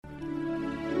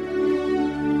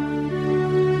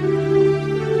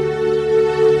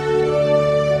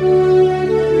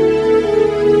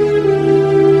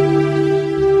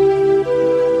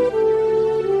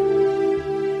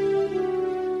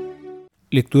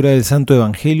Lectura del Santo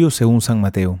Evangelio según San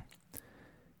Mateo.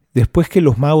 Después que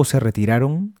los magos se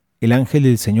retiraron, el ángel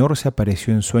del Señor se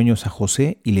apareció en sueños a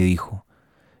José y le dijo: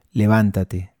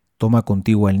 «Levántate, toma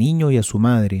contigo al niño y a su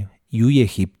madre, y huye a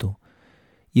Egipto,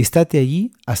 y estate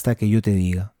allí hasta que yo te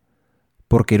diga,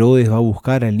 porque Herodes va a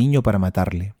buscar al niño para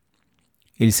matarle».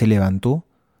 Él se levantó,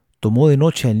 tomó de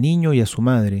noche al niño y a su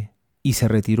madre, y se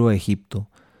retiró a Egipto,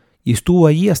 y estuvo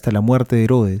allí hasta la muerte de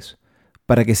Herodes,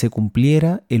 para que se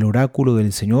cumpliera el oráculo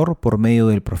del Señor por medio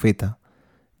del profeta: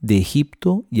 «De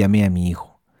Egipto llamé a mi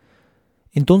hijo».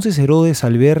 Entonces Herodes,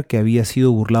 al ver que había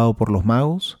sido burlado por los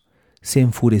magos, se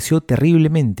enfureció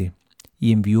terriblemente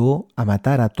y envió a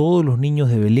matar a todos los niños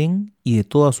de Belén y de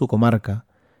toda su comarca,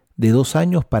 de 2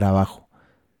 años para abajo,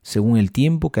 según el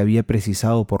tiempo que había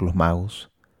precisado por los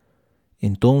magos.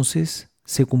 Entonces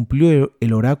se cumplió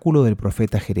el oráculo del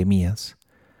profeta Jeremías.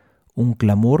 Un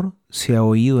clamor se ha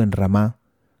oído en Ramá,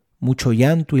 mucho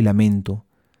llanto y lamento.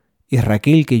 Es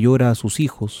Raquel que llora a sus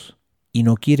hijos y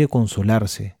no quiere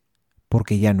consolarse,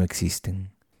 porque ya no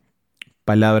existen.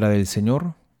 Palabra del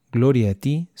Señor. Gloria a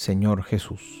ti, Señor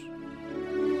Jesús.